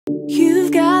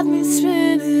You've got me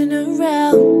spinning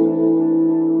around,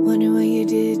 wondering what you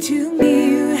did to me.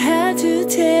 You had to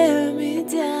tear me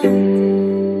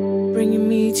down, bringing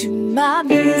me to my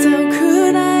knees. How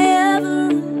could I ever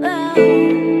allow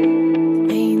the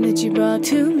pain that you brought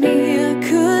to me? I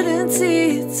couldn't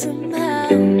see it somehow.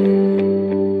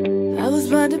 I was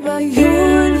blinded by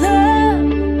your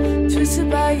love, twisted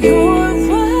by your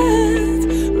words,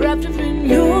 wrapped up in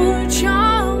your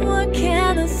charm. What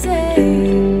can I say?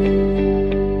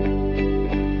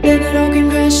 Then it all came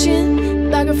crashing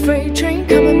like a freight train,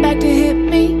 coming back to hit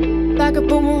me like a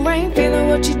boomerang. Feeling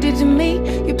what you did to me.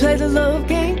 You play the love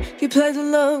game, you play the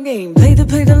love game, play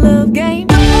the love game.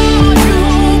 Oh,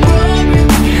 you worry,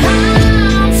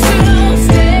 I'm still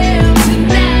standing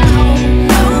now.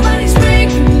 Nobody's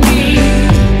breaking me,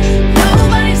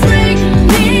 nobody's breaking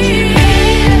me.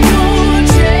 And your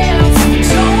chance,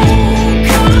 don't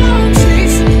come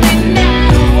chasing me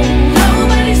now.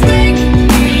 Nobody's breaking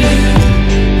me,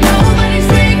 nobody's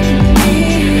breaking me.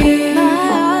 My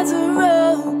eyes are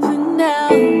open now,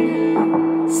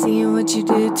 seeing what you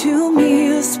did to me.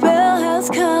 A spell has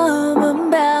come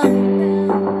about.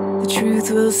 The truth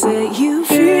will set you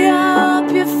free. I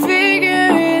hope you figure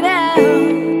it out,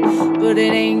 but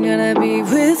it ain't gonna be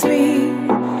with me.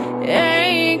 It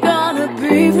ain't gonna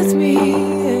be with me.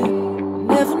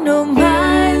 Never know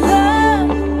my love,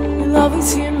 you'll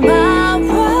always hear my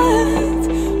words,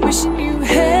 wishing you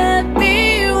had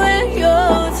me when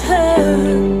you're hurt.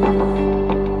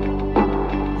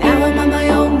 Now I'm on my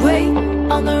own way,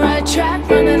 on the right track,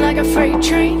 running like a freight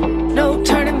train. No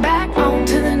turning back, on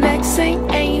to the next thing.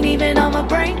 Ain't even on my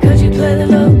brain, cause you play the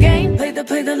love game, play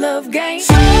the love game.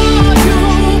 So you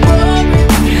worry,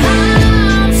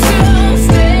 I'm still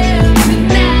standing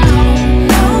now.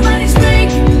 Nobody's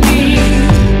breaking me,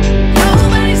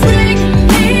 nobody's breaking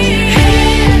me.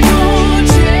 And your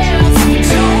chance,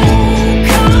 don't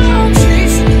come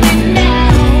chasing me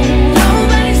now.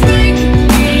 Nobody's breaking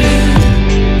me,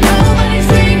 nobody's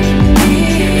breaking me.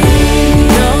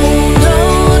 No, no,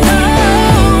 no,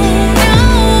 no,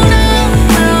 no,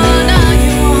 no, no.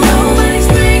 Nobody's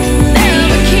breaking me,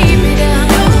 never keep me down.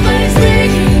 Nobody's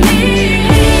breaking me.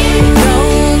 No,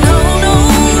 no, no,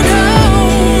 no,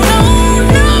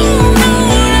 no, no, no.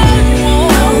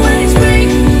 Nobody's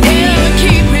breaking me, never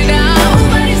keep me down.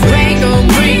 Nobody's breaking, gon'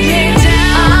 bring me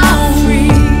down. I'm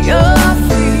free, you're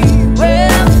free,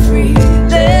 we're free.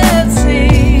 Let's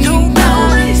sing.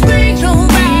 Nobody's breaking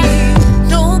me,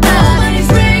 nobody's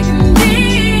breaking me.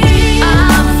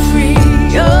 I'm free,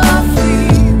 you're free,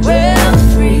 we're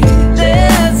free.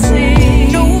 Let's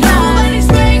sing. Nobody's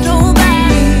breaking me,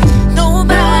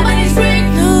 nobody's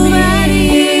breaking nobody.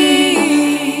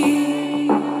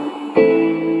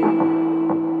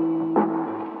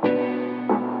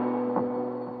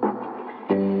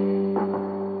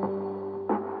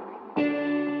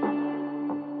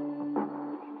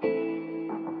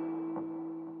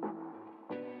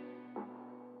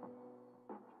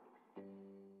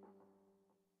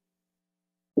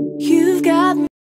 You've got me